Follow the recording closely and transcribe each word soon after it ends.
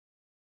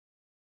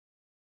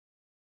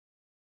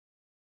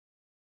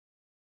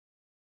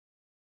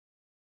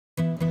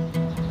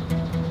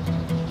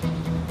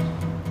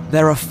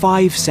There are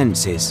 5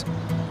 senses: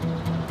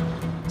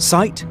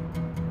 sight,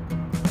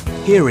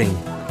 hearing,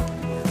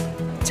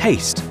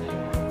 taste,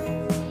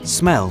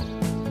 smell,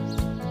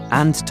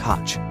 and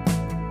touch.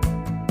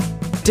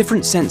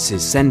 Different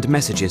senses send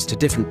messages to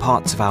different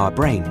parts of our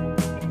brain.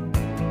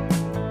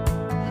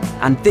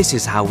 And this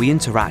is how we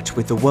interact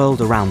with the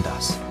world around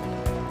us.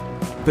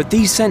 But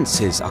these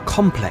senses are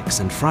complex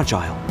and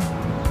fragile,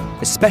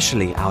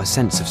 especially our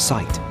sense of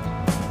sight.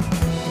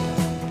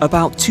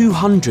 About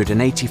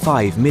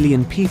 285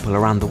 million people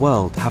around the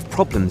world have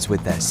problems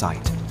with their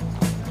sight.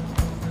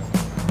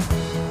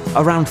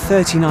 Around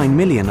 39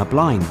 million are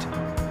blind,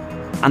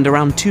 and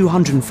around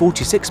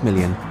 246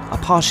 million are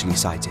partially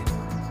sighted.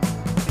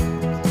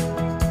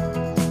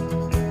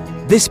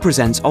 This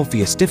presents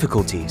obvious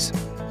difficulties,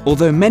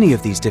 although many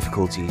of these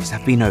difficulties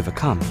have been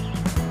overcome.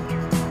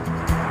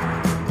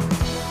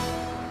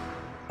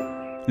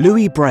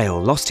 Louis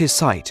Braille lost his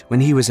sight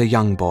when he was a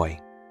young boy.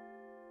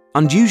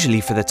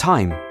 Unusually for the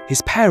time,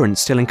 his parents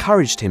still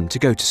encouraged him to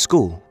go to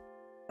school.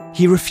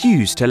 He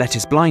refused to let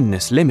his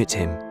blindness limit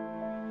him.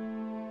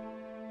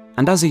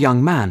 And as a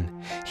young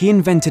man, he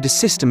invented a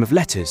system of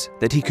letters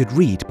that he could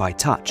read by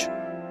touch.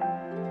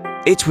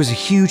 It was a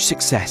huge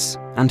success,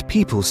 and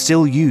people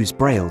still use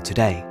Braille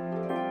today.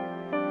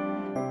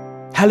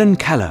 Helen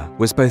Keller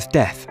was both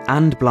deaf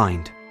and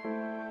blind,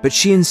 but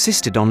she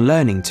insisted on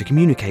learning to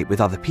communicate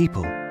with other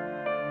people.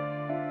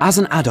 As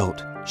an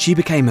adult, she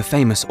became a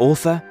famous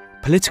author,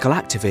 political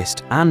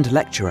activist, and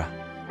lecturer,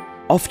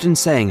 often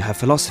saying her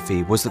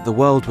philosophy was that the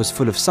world was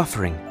full of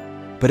suffering,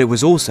 but it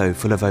was also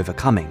full of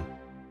overcoming.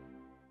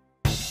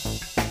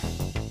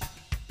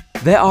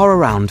 There are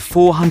around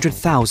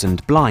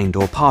 400,000 blind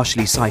or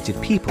partially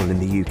sighted people in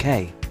the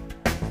UK.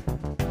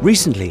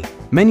 Recently,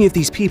 many of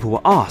these people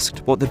were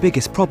asked what the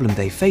biggest problem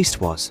they faced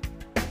was.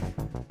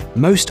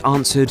 Most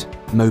answered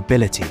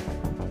mobility.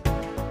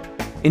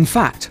 In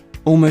fact,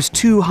 almost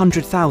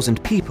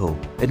 200,000 people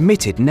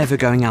admitted never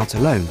going out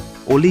alone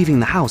or leaving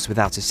the house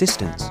without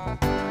assistance.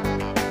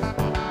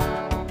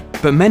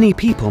 But many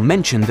people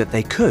mentioned that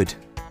they could,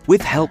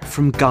 with help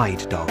from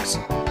guide dogs.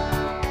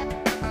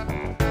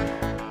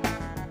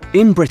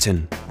 In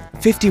Britain,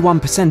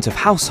 51% of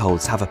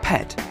households have a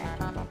pet,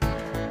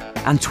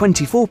 and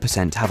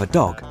 24% have a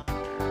dog.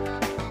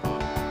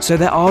 So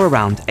there are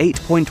around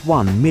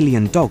 8.1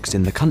 million dogs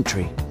in the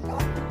country.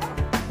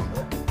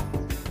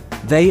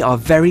 They are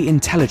very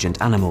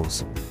intelligent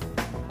animals,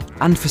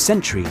 and for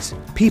centuries,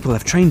 people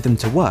have trained them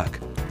to work,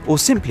 or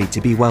simply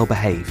to be well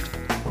behaved.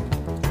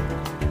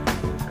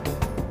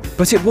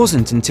 But it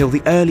wasn't until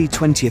the early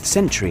 20th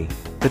century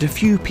that a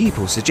few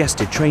people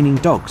suggested training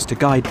dogs to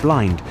guide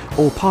blind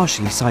or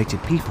partially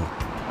sighted people.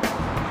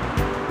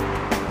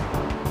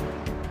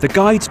 The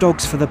Guide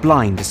Dogs for the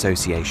Blind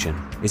Association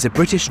is a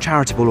British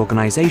charitable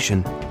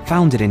organisation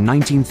founded in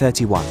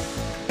 1931.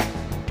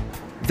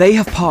 They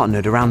have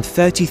partnered around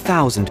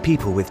 30,000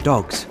 people with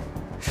dogs,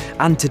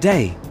 and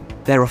today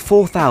there are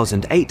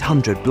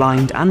 4,800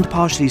 blind and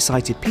partially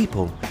sighted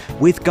people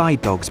with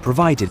guide dogs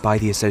provided by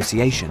the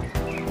association.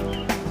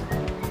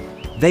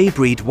 They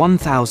breed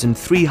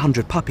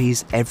 1,300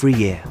 puppies every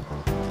year.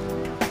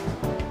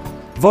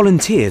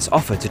 Volunteers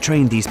offer to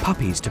train these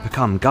puppies to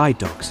become guide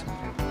dogs,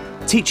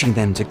 teaching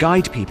them to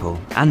guide people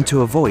and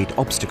to avoid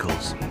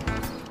obstacles.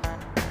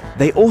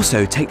 They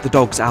also take the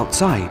dogs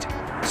outside,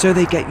 so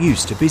they get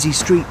used to busy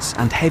streets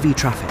and heavy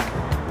traffic.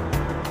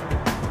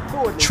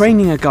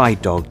 Training a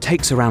guide dog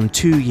takes around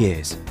 2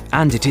 years,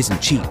 and it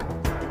isn't cheap.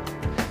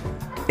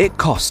 It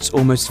costs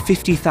almost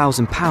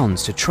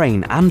 £50,000 to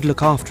train and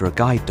look after a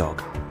guide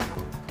dog.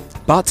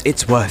 But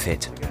it's worth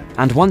it,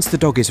 and once the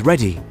dog is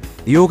ready,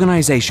 the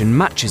organisation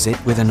matches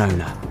it with an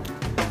owner.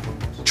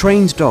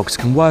 Trained dogs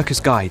can work as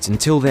guides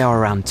until they are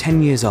around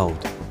 10 years old,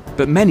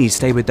 but many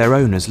stay with their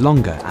owners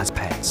longer as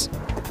pets.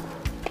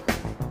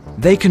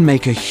 They can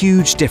make a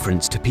huge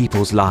difference to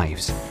people's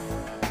lives.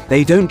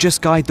 They don't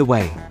just guide the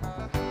way,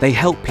 they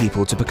help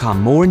people to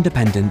become more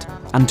independent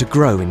and to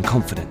grow in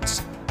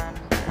confidence.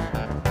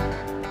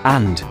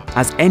 And,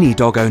 as any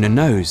dog owner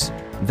knows,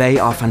 they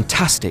are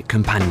fantastic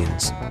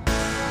companions.